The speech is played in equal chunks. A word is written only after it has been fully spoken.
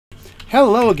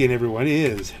Hello again, everyone. It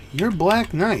is your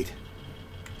Black Knight.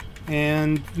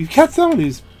 And we've got someone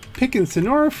who's picking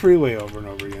Senora Freeway over and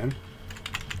over again.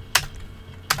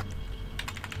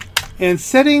 And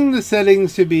setting the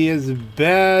settings to be as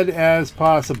bad as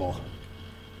possible.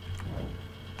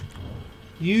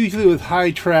 Usually with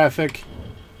high traffic.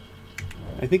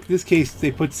 I think in this case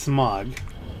they put smog.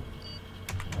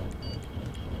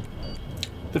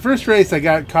 The first race I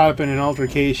got caught up in an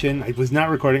altercation. I was not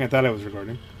recording. I thought I was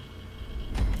recording.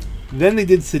 Then they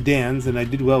did sedans, and I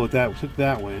did well with that. Took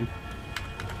that win.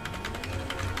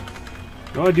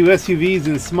 I want to do SUVs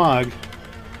in smog.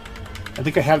 I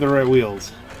think I have the right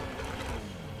wheels.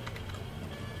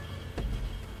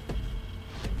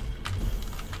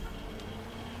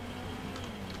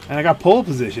 And I got pole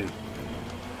position.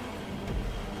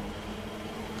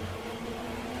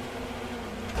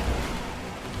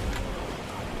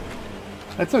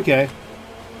 That's okay.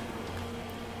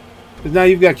 Because now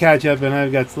you've got catch up and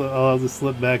I've got I'll just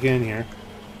slip back in here.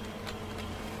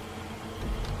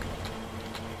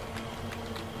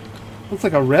 Looks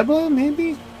like a Rebel,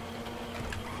 maybe?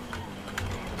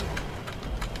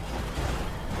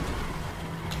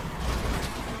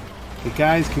 Hey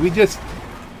guys, can we just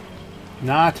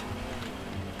not?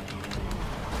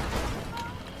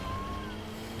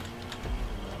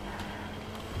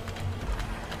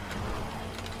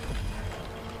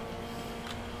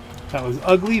 That was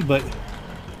ugly, but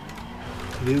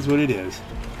it is what it is.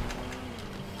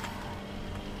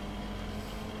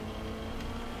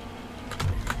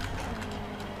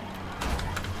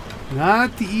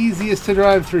 Not the easiest to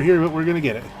drive through here, but we're going to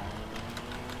get it.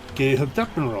 Get it hooked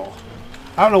up and roll.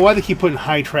 I don't know why they keep putting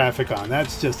high traffic on.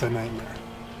 That's just a nightmare.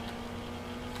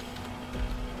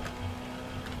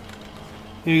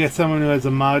 Maybe you got someone who has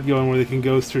a mod going where they can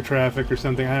go through traffic or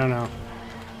something. I don't know.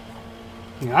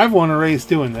 I've won a race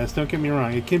doing this, don't get me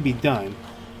wrong, it can be done.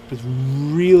 It's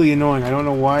really annoying. I don't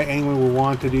know why anyone would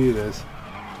want to do this.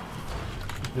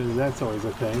 Because that's always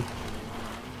a thing.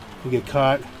 You get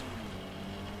caught.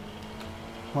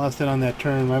 Lost it on that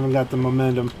turn, I haven't got the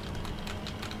momentum.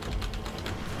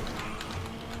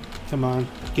 Come on,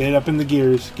 get it up in the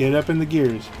gears, get it up in the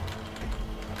gears.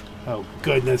 Oh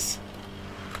goodness.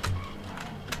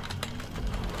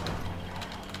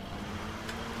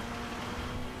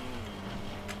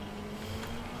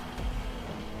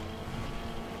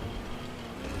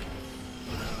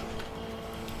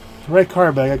 Right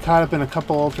car, but I got caught up in a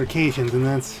couple altercations, and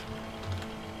that's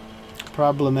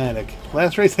problematic.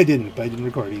 Last race I didn't, but I didn't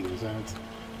record either, so it's...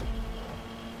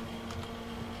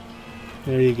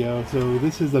 There you go. So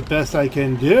this is the best I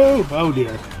can do. Oh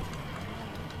dear.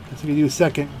 Guess I can do a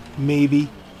second, maybe.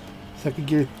 Second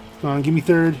gear. Come on, give me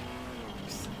third.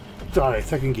 Alright,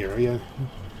 second gear, yeah.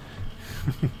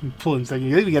 Pulling second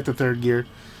gear. I think we got the third gear.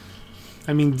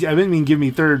 I mean, I didn't mean give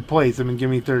me third place, I mean give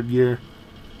me third gear.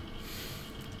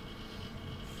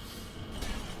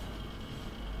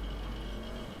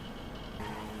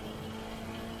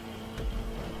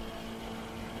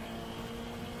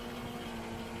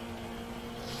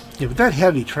 Yeah, but that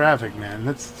heavy traffic, man,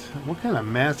 that's... What kind of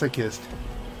masochist?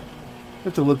 I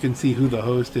have to look and see who the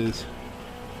host is.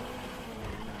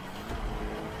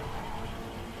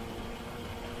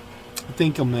 I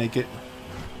think he'll make it.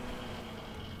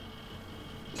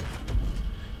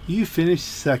 You finished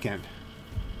second.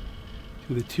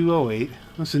 To the 2:08.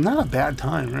 This is not a bad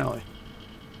time, really.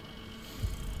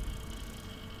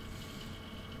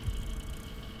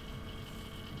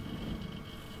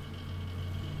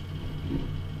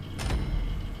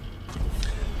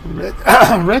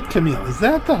 Red Camille, is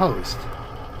that the host?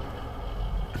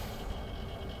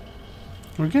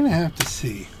 We're gonna have to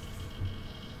see.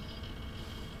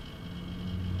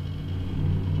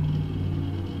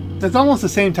 That's almost the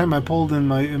same time I pulled in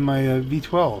my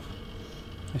V12,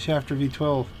 a Shafter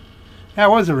V12. Yeah, it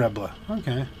was a Rebla.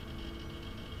 Okay.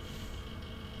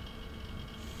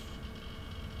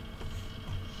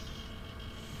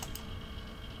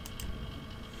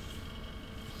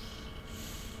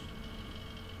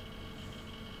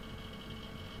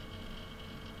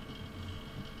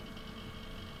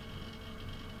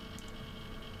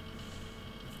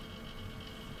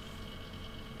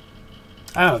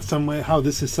 I don't know, some way, how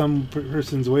this is some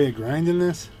person's way of grinding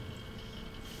this.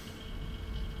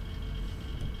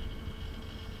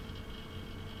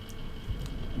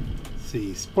 Let's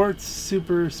see, sports,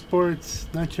 super sports,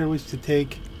 not sure which to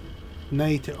take.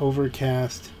 Night,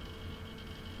 overcast,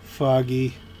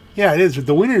 foggy. Yeah, it is.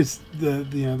 The winner's the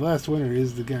last winner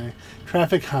is the guy.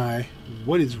 Traffic high.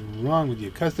 What is wrong with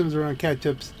you? Customs are on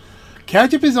catch-ups.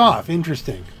 Catch-up is off.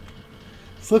 Interesting.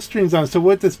 Slipstream's on. So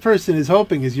what this person is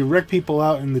hoping is you wreck people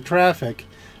out in the traffic,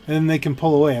 And then they can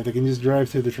pull away if they can just drive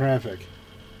through the traffic.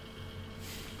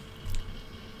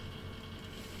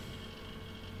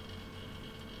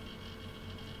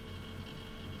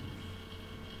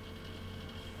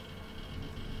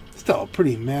 Still a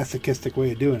pretty masochistic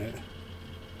way of doing it.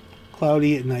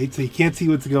 Cloudy at night, so you can't see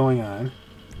what's going on.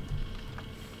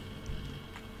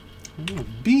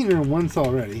 I've beaten her once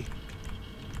already.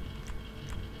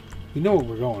 We know what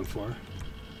we're going for.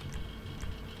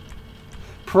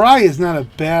 Pry is not a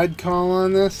bad call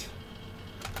on this,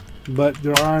 but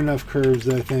there are enough curves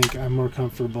that I think I'm more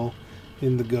comfortable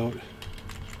in the goat.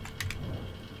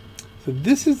 So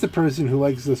this is the person who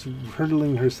likes this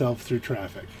hurtling herself through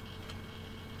traffic.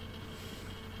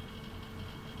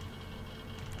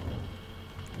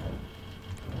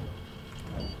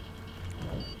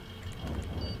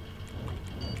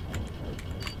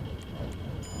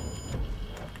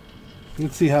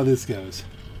 Let's see how this goes.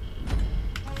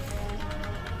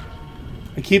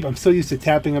 I'm so used to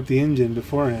tapping up the engine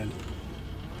beforehand,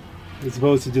 as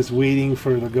opposed to just waiting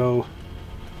for the go.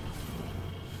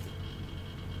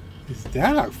 Is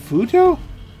that a Futo?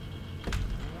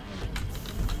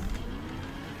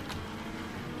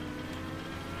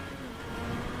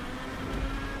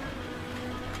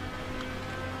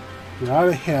 We're out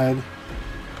ahead.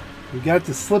 We got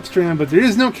the slipstream, but there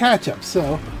is no catch-up,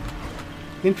 so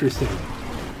interesting.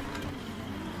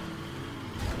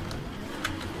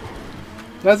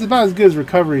 That's about as good as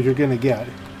recovery as you're going to get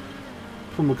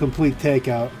from a complete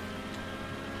takeout.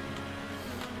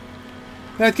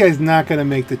 That guy's not going to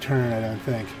make the turn, I don't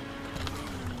think.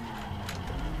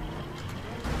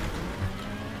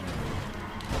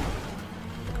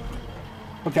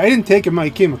 Okay, I didn't take him when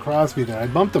he came across me there. I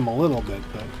bumped him a little bit,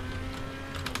 but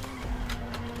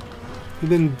he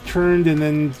then turned and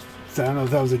then, I don't know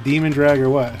if that was a demon drag or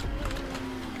what.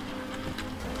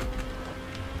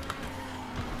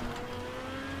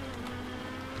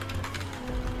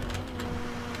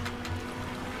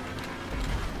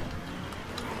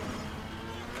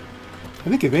 I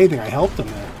think if anything, I helped him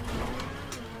there.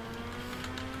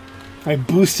 I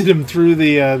boosted him through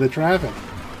the traffic.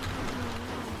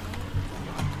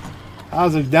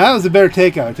 That was a better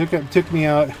takeout. It took me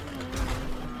out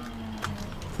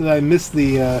so that I missed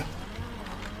the.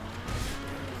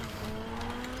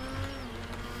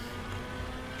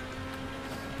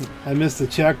 I missed the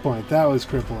checkpoint. That was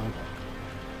crippling.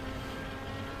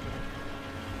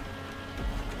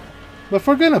 But if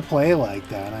we're gonna play like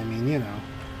that, I mean, you know.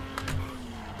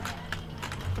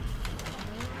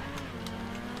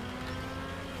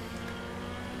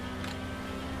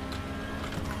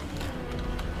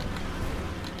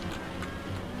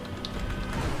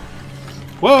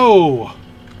 Whoa!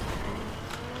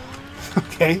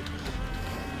 Okay.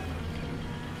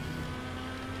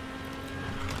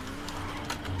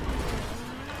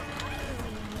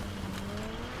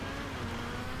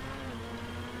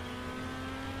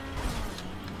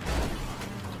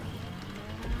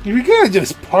 You're gonna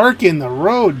just park in the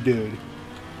road, dude.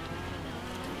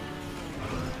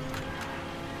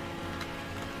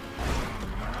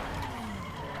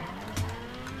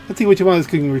 Let's see which one of us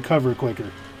can recover quicker.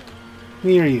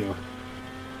 Me or you?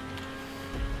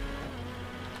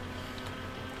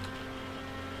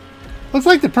 Looks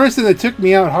like the person that took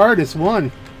me out hardest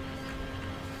won.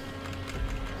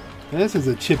 This is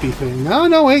a chippy thing.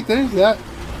 No, wait, there's that.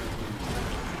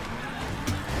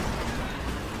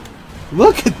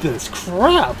 Look at this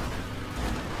crap!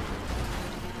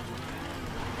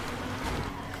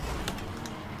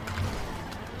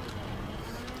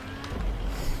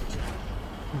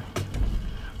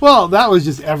 Well, that was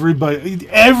just everybody.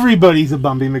 Everybody's a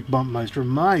Bumpy McBumpmeister.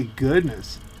 My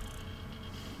goodness.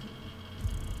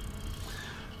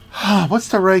 What's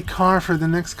the right car for the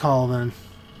next call then?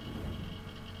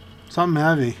 Something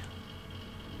heavy.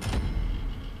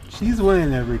 She's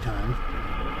winning every time.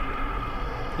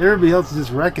 Everybody else is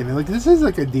just wrecking. Like, this is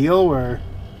like a deal where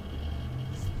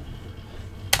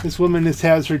this woman just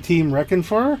has her team wrecking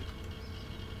for her.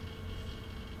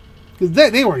 Because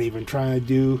they weren't even trying to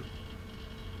do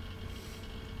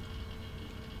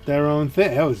their own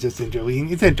thing. That was just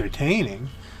enjoying. It's entertaining.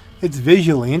 It's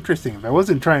visually interesting. If I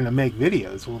wasn't trying to make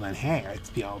videos, well then, hey,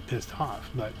 I'd be all pissed off.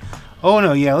 But, oh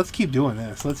no, yeah, let's keep doing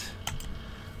this. Let's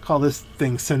call this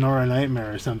thing Senora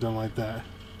Nightmare or something like that.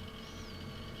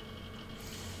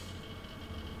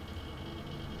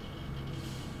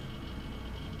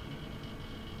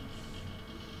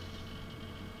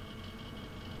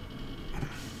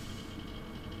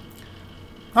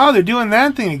 Oh, they're doing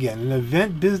that thing again. An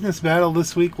event business battle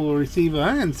this week will receive...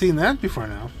 I hadn't seen that before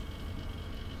now.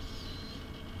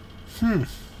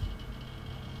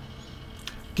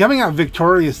 Coming out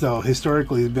victorious, though,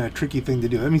 historically has been a tricky thing to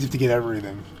do. That means you have to get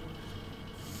everything.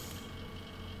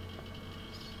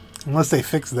 Unless they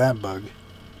fix that bug.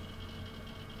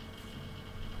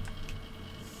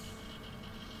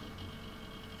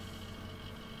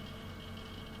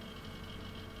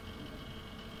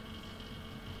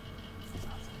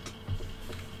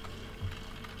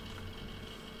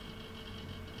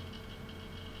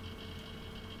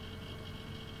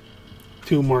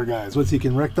 Two more guys. What's, you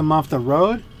can wreck them off the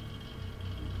road?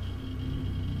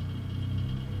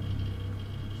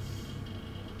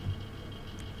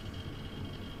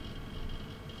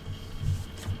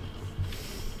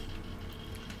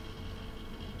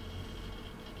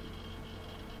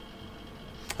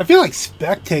 I feel like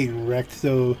spectating wrecked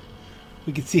so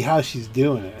we can see how she's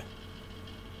doing it.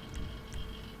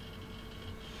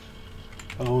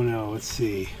 Oh no, let's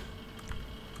see.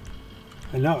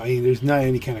 I mean, there's not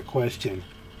any kind of question.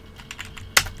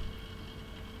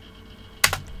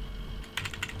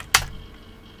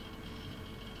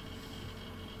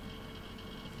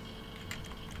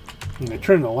 I'm going to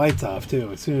turn the lights off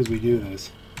too as soon as we do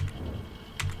this.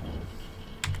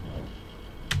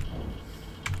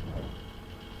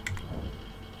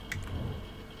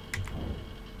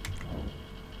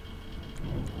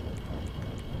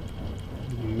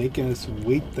 Making us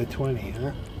wait the 20,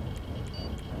 huh?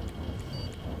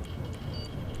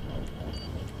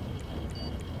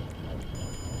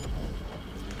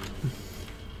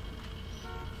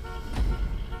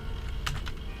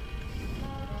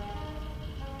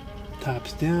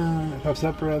 Tops down, tops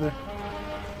up rather.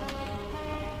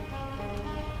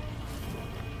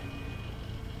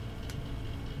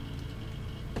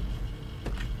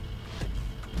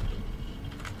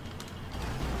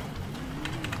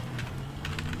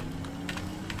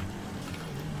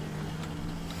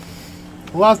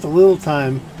 Lost a little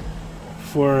time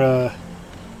for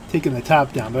taking the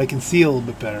top down, but I can see a little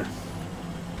bit better.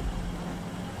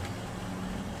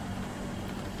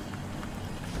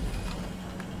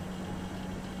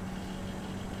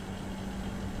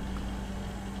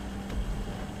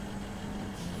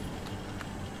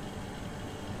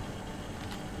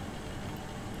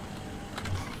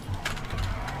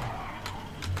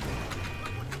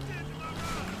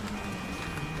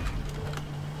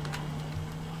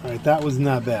 Alright, that was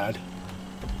not bad.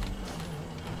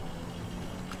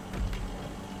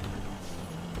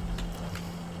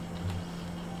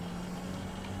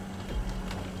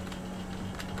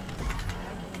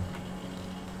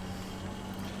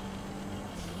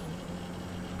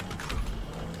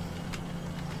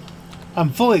 I'm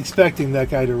fully expecting that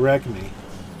guy to wreck me,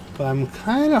 but I'm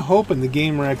kind of hoping the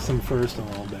game wrecks him first a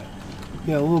little bit.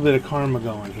 Get a little bit of karma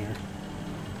going here.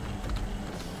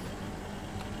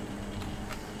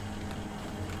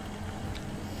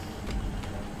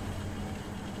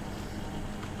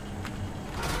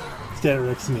 That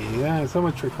wrecks me. Yeah, so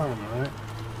much for karma, right?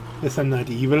 Guess I'm not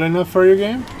evil enough for your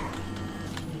game?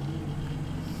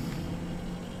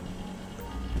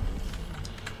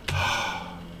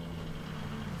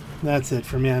 That's it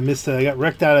for me. I missed it. I got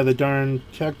wrecked out of the darn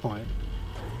checkpoint.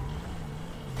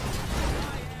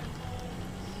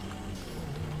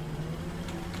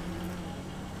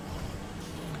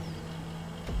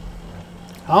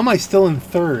 How am I still in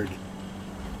third?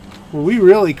 Were we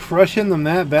really crushing them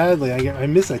that badly? I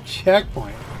miss a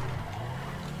checkpoint.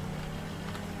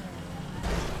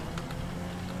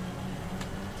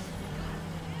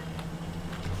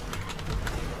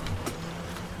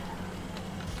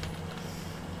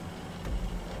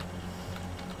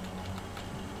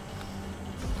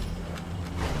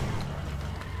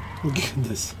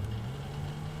 Goodness.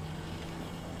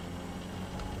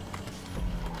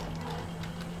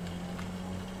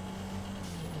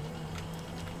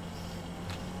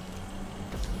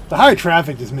 The high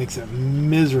traffic just makes it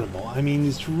miserable. I mean,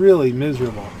 it's really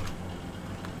miserable.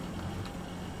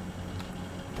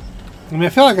 I mean, I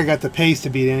feel like I got the pace to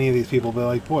beat any of these people, but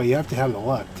like, boy, you have to have the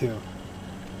luck, too.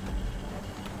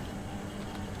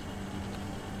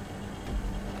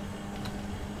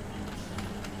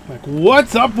 Like,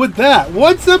 what's up with that?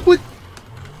 What's up with...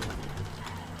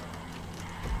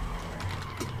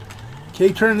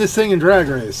 Okay, turn this thing in drag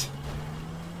race.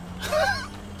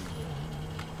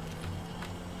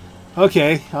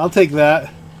 Okay, I'll take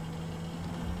that.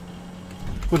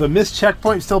 With a missed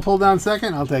checkpoint still pulled down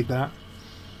second, I'll take that.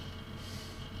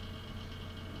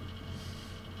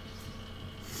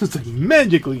 It's like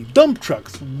magically dump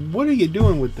trucks. What are you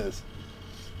doing with this?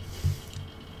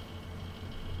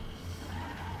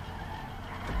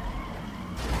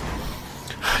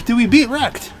 Do we beat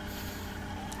wrecked?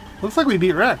 Looks like we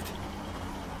beat wrecked.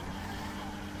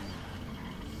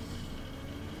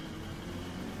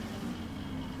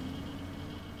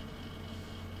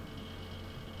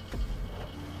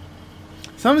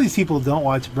 Some of these people don't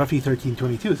watch Buffy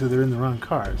 1322, so they're in the wrong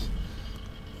cars.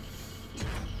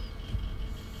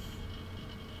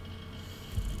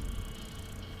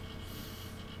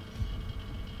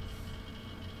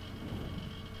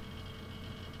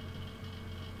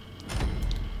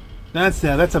 That's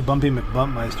a Bumpy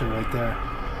McBumpmeister right there.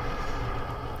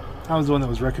 That was the one that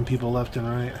was wrecking people left and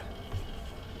right.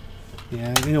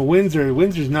 Yeah, you know,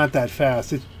 Windsor's not that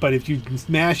fast, but if you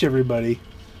smash everybody,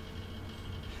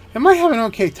 it might have an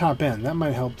okay top end. That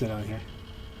might help it on here.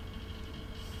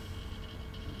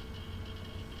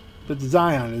 But the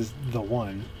Zion is the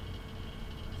one.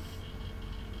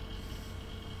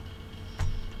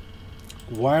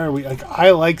 Why are we like?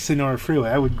 I like Senora Freeway.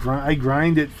 I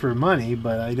grind it for money,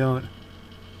 but I don't.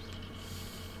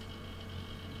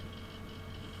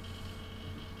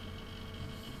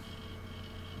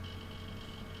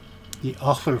 The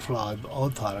Offerflag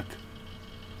Alltag.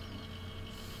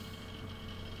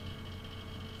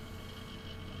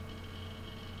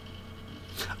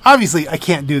 Obviously, I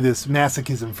can't do this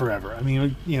masochism forever. I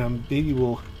mean, you know, maybe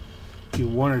we'll do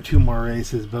 1 or 2 more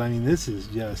races, but I mean, this is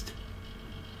just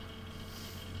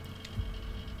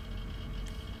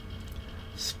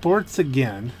sports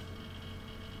again.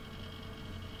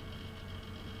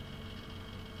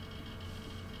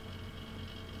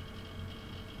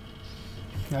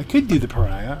 I could do the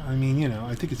Pariah. I mean, you know,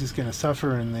 I think it's just going to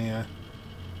suffer in the...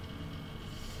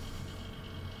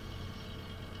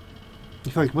 I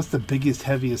feel like, what's the biggest,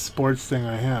 heaviest sports thing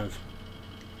I have?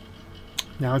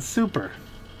 Now it's Super.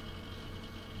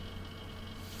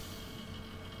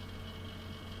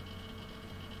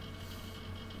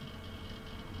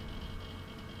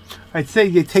 I'd say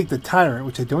you take the Tyrant,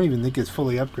 which I don't even think is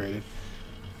fully upgraded.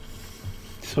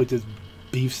 So it just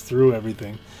beefs through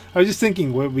everything. I was just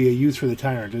thinking what would be a use for the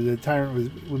Tyrant. The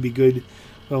Tyrant would be good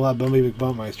with a lot of Bumpy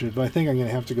McBumpmeisters, but I think I'm going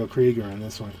to have to go Krieger on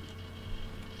this one.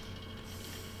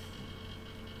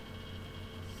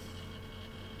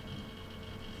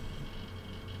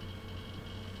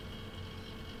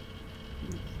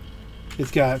 It's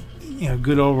got, you know,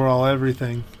 good overall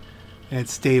everything, and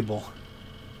it's stable.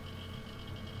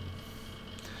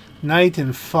 Night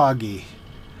and foggy.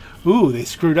 Ooh, they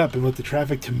screwed up and went the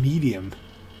traffic to medium.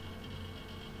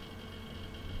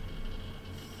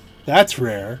 That's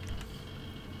rare.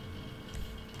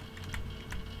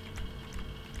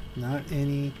 Not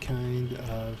any kind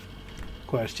of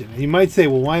question. And you might say,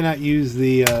 well, why not use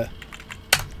the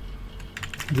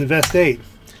Vest 8?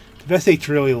 The Vest 8's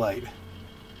really light.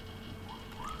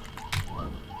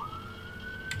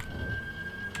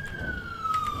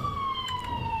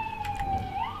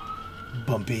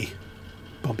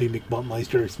 Bumpy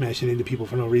McBumpmeister smashing into people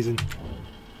for no reason.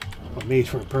 Or made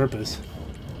for a purpose.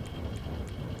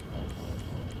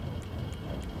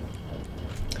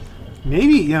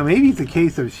 Maybe, yeah, maybe it's a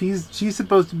case of she's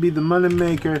supposed to be the money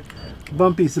maker,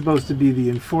 Bumpy's supposed to be the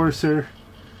enforcer,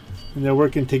 and they're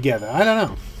working together. I don't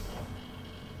know.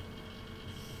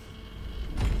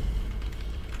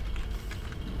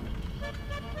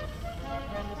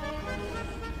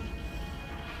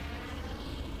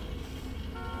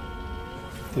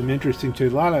 Some interesting too. A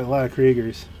lot of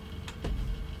Kriegers.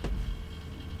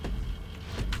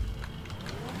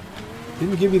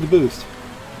 Didn't give you the boost.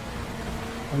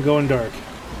 I'm going dark.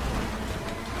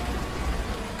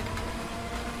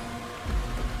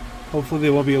 Hopefully they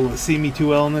won't be able to see me too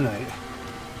well in the night.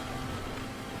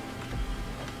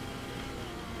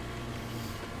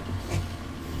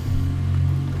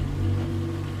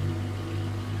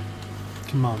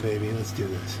 Come on, baby, let's do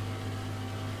this.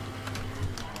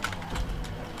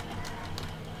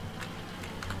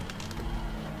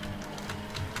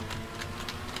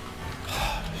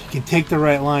 You can take the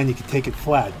right line, you can take it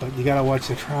flat, but you gotta watch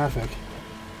the traffic.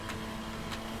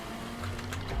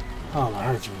 Oh, my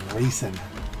heart's racing.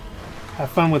 Have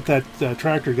fun with that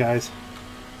tractor, guys.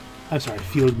 I'm sorry,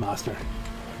 Field Master.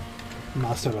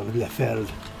 Master of the Feld.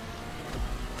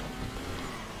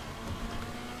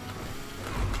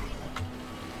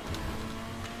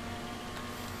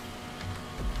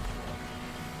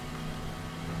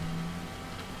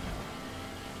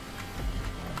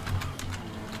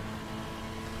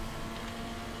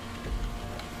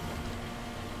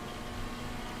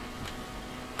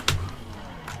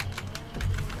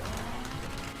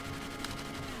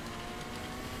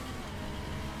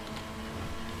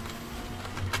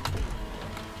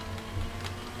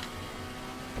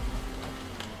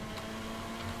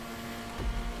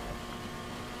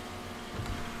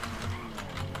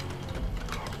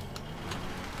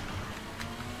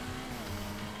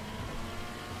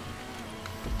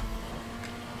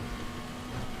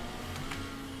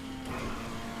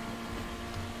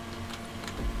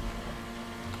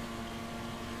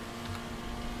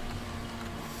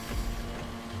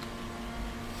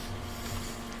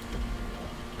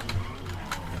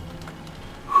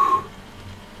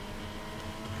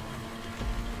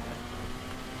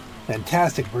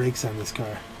 Fantastic brakes on this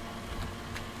car.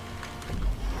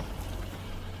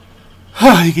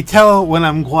 You can tell when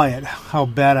I'm quiet how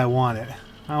bad I want it.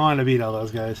 I want to beat all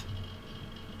those guys.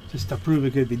 Just to prove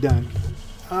it could be done.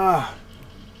 Ah.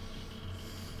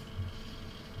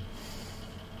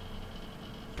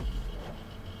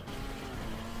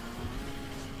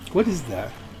 What is that?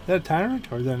 Is that a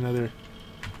tyrant or is that another?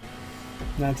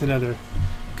 That's another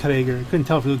Krager. I couldn't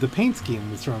tell if it was the paint scheme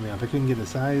was throwing me off. I couldn't get the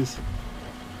size,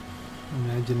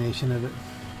 imagination of it.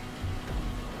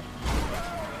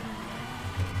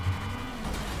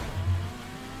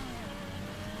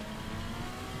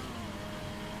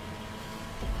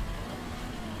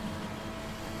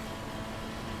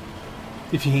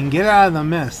 If you can get out of the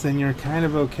mess, then you're kind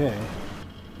of okay.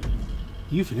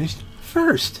 You finished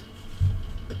first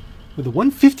with a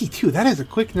 152. That is a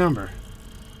quick number.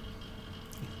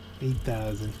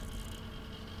 8,000.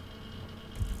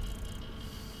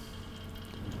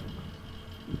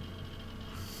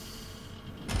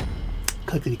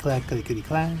 Clickety clack, clickety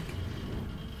clack.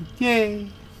 Yay!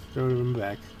 Throw it in the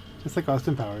back, just like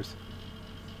Austin Powers.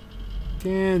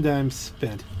 And I'm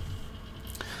spent.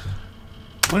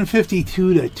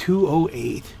 152 to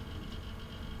 208.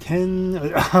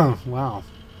 10. Wow.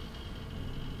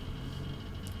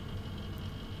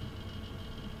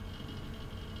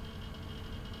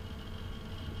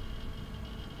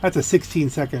 That's a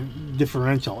 16-second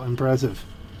differential. Impressive.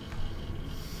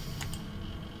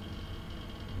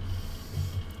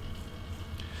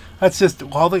 That's just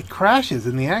all the crashes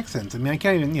and the accents. I mean, I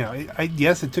can't even, you know,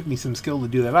 yes, it took me some skill to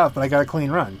do that off, but I got a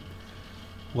clean run.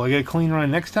 Will I get a clean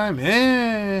run next time?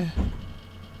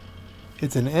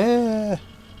 It's an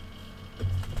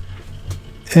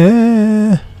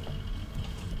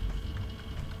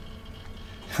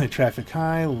Traffic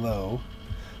high, low.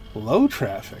 Low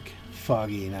traffic.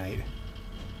 Foggy night.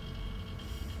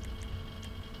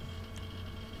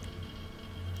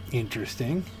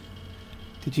 Interesting.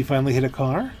 Did you finally hit a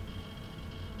car?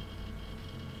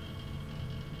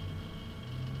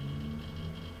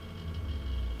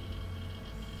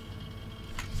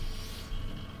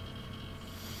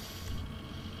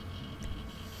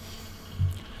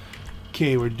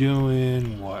 Okay, we're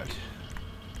doing what?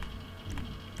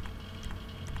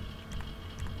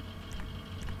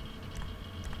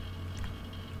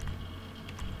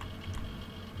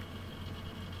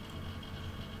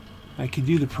 I could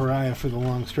do the pariah for the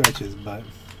long stretches, but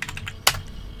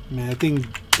man, that thing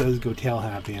does go tail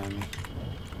happy on me.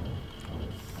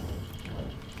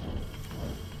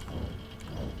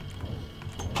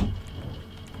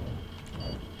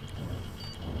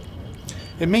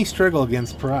 It may struggle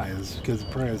against pariahs because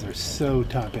pariahs are so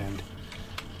top end.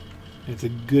 It's a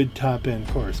good top end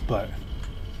course, but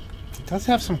it does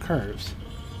have some curves.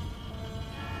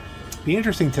 Be an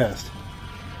interesting test.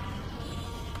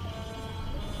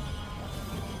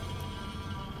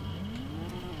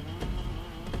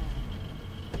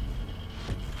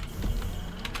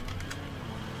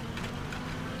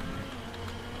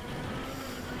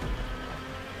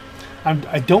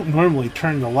 I don't normally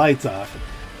turn the lights off,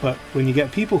 but when you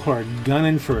get people who are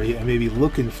gunning for you and maybe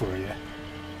looking for you,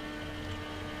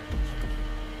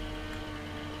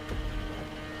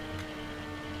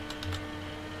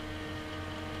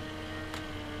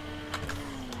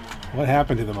 what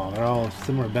happened to them all? They're all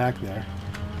somewhere back there.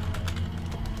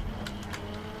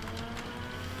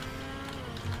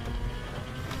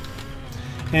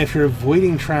 And if you're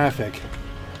avoiding traffic,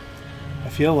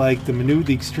 I feel like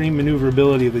the extreme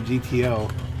maneuverability of the GTO,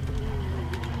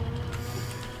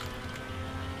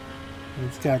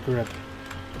 it's got grip.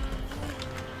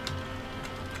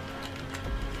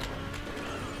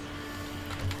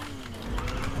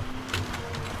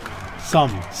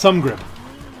 Some grip,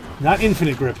 not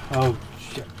infinite grip. Oh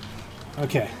shit.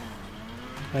 Okay,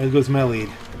 there goes my lead.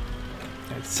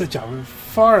 That's such a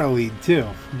far lead too.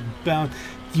 Bound.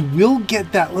 You will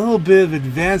get that little bit of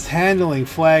advanced handling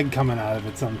flag coming out of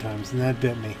it sometimes, and that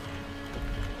bit me.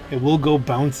 It will go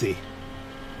bouncy.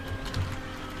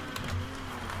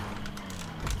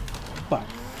 But,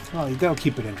 well, that'll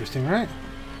keep it interesting, right?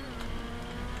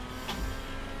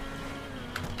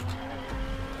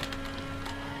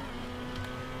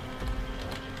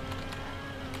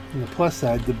 On the plus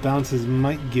side, the bounces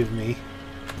might give me...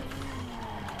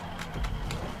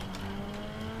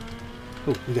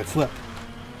 Oh, we got flip.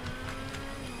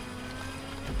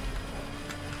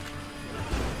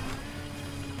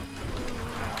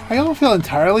 I don't feel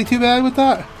entirely too bad with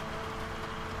that.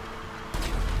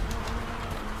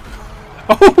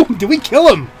 Oh, did we kill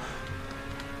him?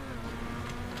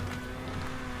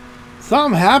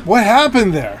 Something happened. What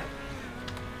happened there?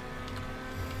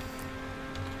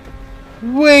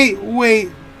 Wait.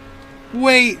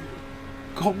 Wait.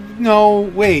 No,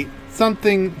 wait.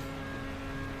 Something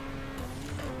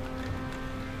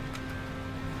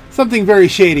very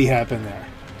shady happened there.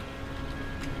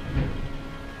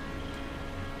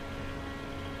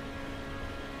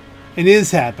 It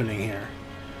is happening here.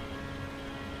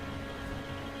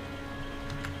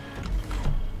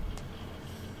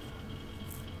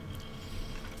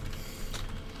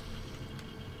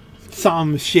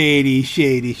 Some shady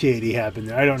happened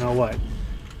there. I don't know what.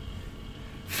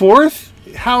 Fourth?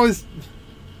 How is...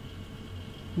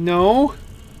 No?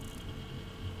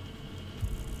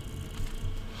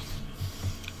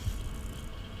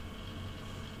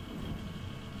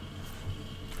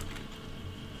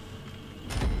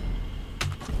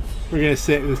 We're gonna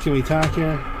say, can we talk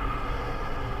here?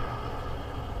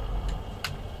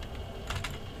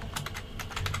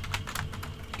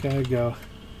 Gotta go.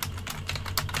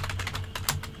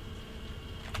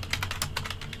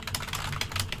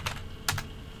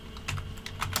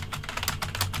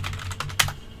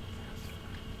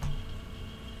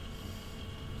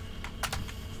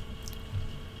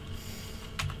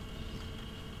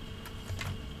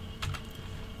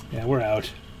 Yeah, we're out.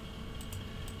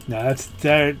 No, that's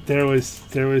there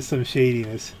was some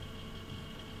shadiness.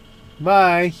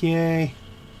 Bye, yay.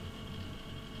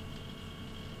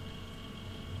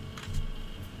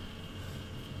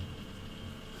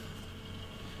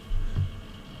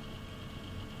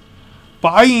 But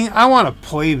I want to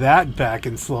play that back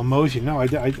in slow motion. No,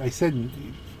 I said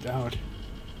out.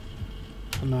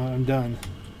 I'm done.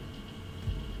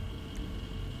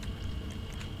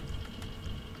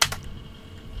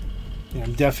 Yeah,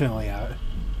 I'm definitely out.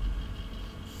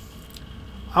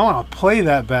 I want to play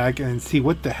that back and see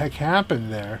what the heck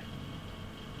happened there.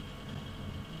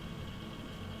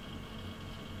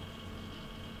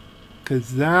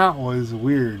 Because that was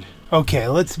weird. Okay,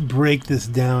 let's break this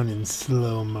down in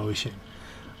slow motion.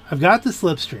 I've got the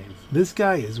slipstream. This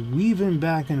guy is weaving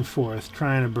back and forth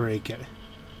trying to break it.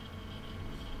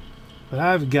 But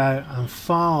I'm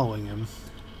following him.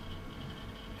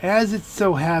 As it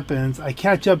so happens, I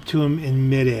catch up to him in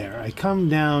midair. I come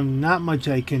down, not much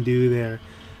I can do there.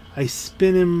 I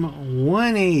spin him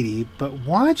 180, but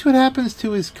watch what happens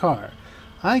to his car.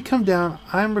 I come down,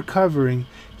 I'm recovering.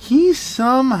 He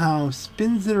somehow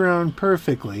spins it around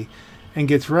perfectly and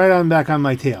gets right on back on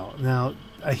my tail. Now,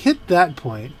 I hit that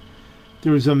point.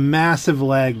 There was a massive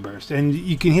lag burst, and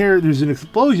you can hear there's an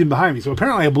explosion behind me, so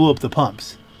apparently I blew up the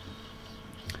pumps.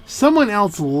 Someone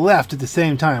else left at the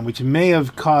same time, which may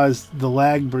have caused the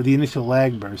initial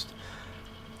lag burst.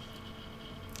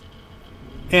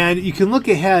 And you can look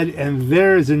ahead, and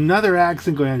there's another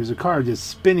accident going on. There's a car just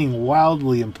spinning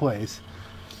wildly in place.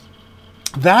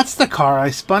 That's the car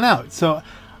I spun out. So,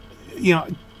 you know,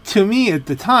 to me at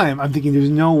the time, I'm thinking there's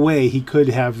no way he could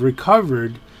have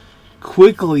recovered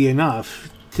quickly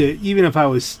enough to, even if I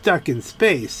was stuck in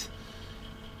space.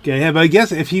 Okay, but I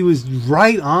guess if he was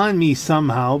right on me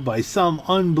somehow by some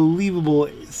unbelievable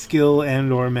skill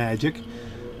and or magic,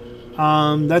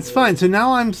 that's fine. So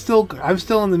now I'm still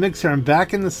in the mix here. I'm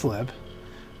back in the slip,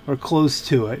 or close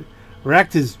to it.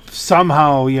 Wrecked is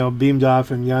somehow, you know, beamed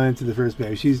off and gone into the first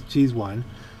base. She's won.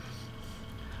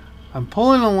 I'm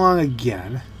pulling along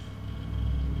again,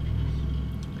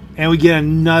 and we get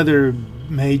another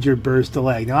major burst of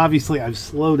lag. Now, obviously, I've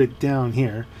slowed it down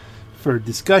here for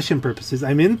discussion purposes.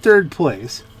 I'm in third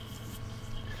place.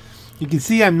 You can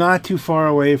see I'm not too far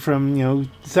away from, you know,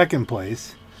 second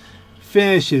place.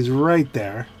 Finish is right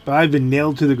there, but I've been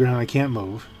nailed to the ground. I can't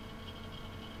move.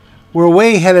 We're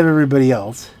way ahead of everybody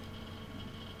else.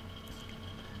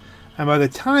 And by the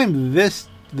time this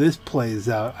plays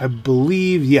out, I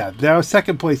believe, yeah, our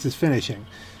second place is finishing.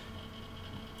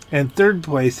 And third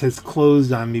place has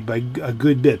closed on me by a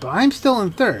good bit, but I'm still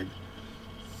in third.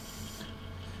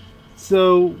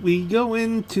 So we go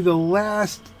into the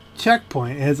last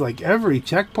checkpoint, and it's like every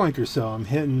checkpoint or so I'm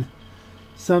hitting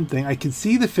something. I can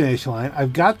see the finish line.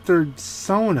 I've got third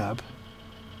sewn up.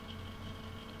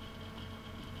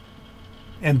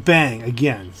 And bang,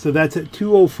 again. So that's at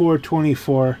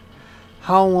 2:04:24.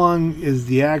 How long is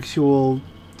the actual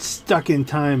stuck in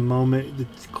time moment? The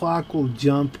clock will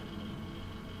jump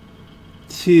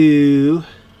to...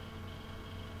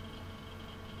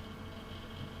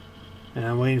 And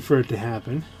I'm waiting for it to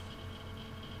happen.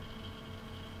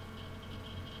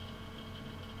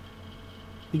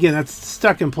 Again, that's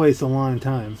stuck in place a long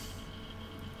time.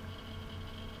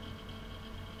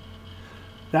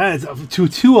 That is to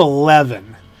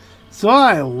 2:11. So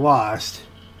I lost,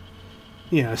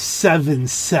 you know, 7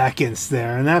 seconds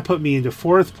there, and that put me into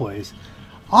fourth place.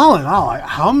 All in all,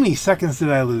 how many seconds did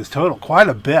I lose total? Quite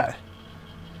a bit.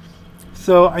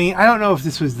 So, I mean, I don't know if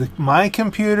this was my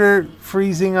computer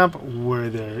freezing up, were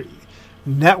there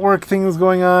network things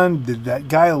going on, did that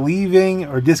guy leaving,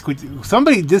 or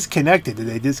somebody disconnected. Did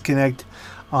they disconnect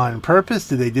on purpose?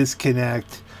 Did they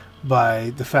disconnect by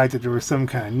the fact that there was some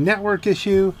kind of network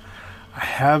issue? I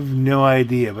have no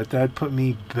idea, but that put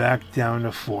me back down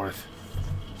to fourth.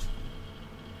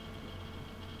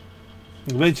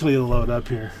 Eventually it'll load up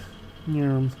here.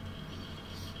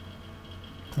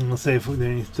 And we'll say,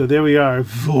 so there we are,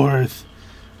 fourth.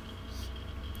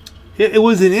 It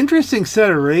was an interesting set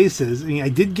of races. I mean, I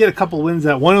did get a couple wins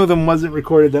out. One of them wasn't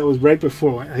recorded. That was right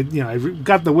before I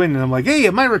got the win, and I'm like, "Hey,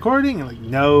 am I recording?" And like,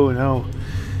 no.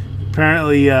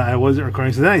 Apparently, I wasn't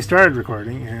recording. So then I started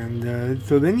recording, and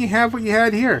so then you have what you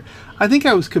had here. I think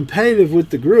I was competitive with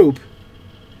the group,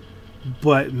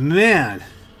 but man,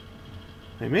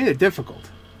 they made it difficult.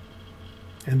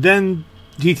 And then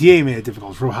GTA made it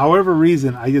difficult for however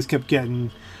reason. I just kept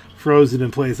getting frozen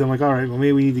in place. I'm like, all right, well,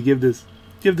 maybe we need to give the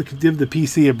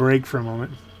PC a break for a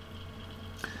moment.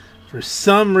 For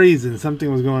some reason,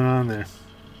 something was going on there.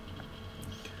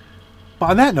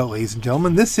 But on that note, ladies and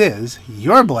gentlemen, this is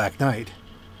your Black Knight.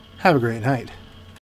 Have a great night.